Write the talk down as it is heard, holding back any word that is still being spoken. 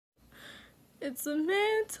It's a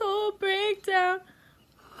mental breakdown.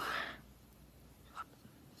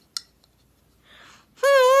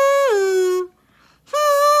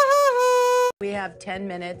 We have 10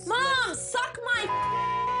 minutes. Mom, suck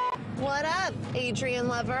my. What up, Adrian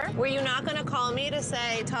lover? Were you not gonna call me to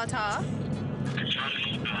say ta-ta?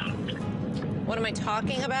 What am I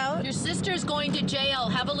talking about? Your sister's going to jail.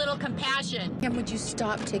 Have a little compassion. Kim, would you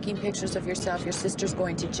stop taking pictures of yourself? Your sister's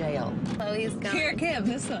going to jail. Chloe's gone. Here, Kim,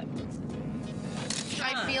 this one.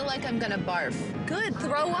 I feel like I'm gonna barf. Good,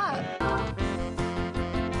 throw up.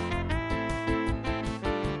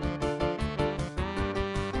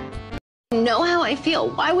 You know how I feel.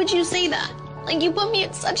 Why would you say that? Like, you put me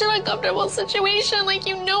in such an uncomfortable situation. Like,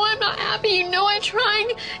 you know I'm not happy. You know I'm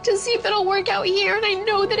trying to see if it'll work out here, and I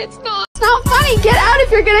know that it's not. It's not funny. Get out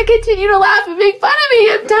if you're gonna continue to laugh and make fun of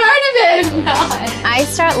me. I'm tired of it. I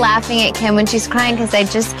start laughing at Kim when she's crying because I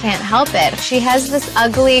just can't help it. She has this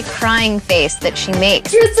ugly crying face that she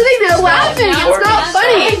makes. You're sitting there laughing. It's not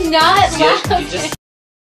funny. I'm not laughing.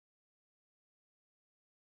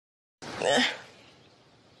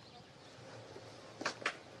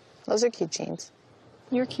 Those are cute jeans.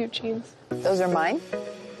 You're cute jeans. Those are mine?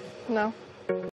 No.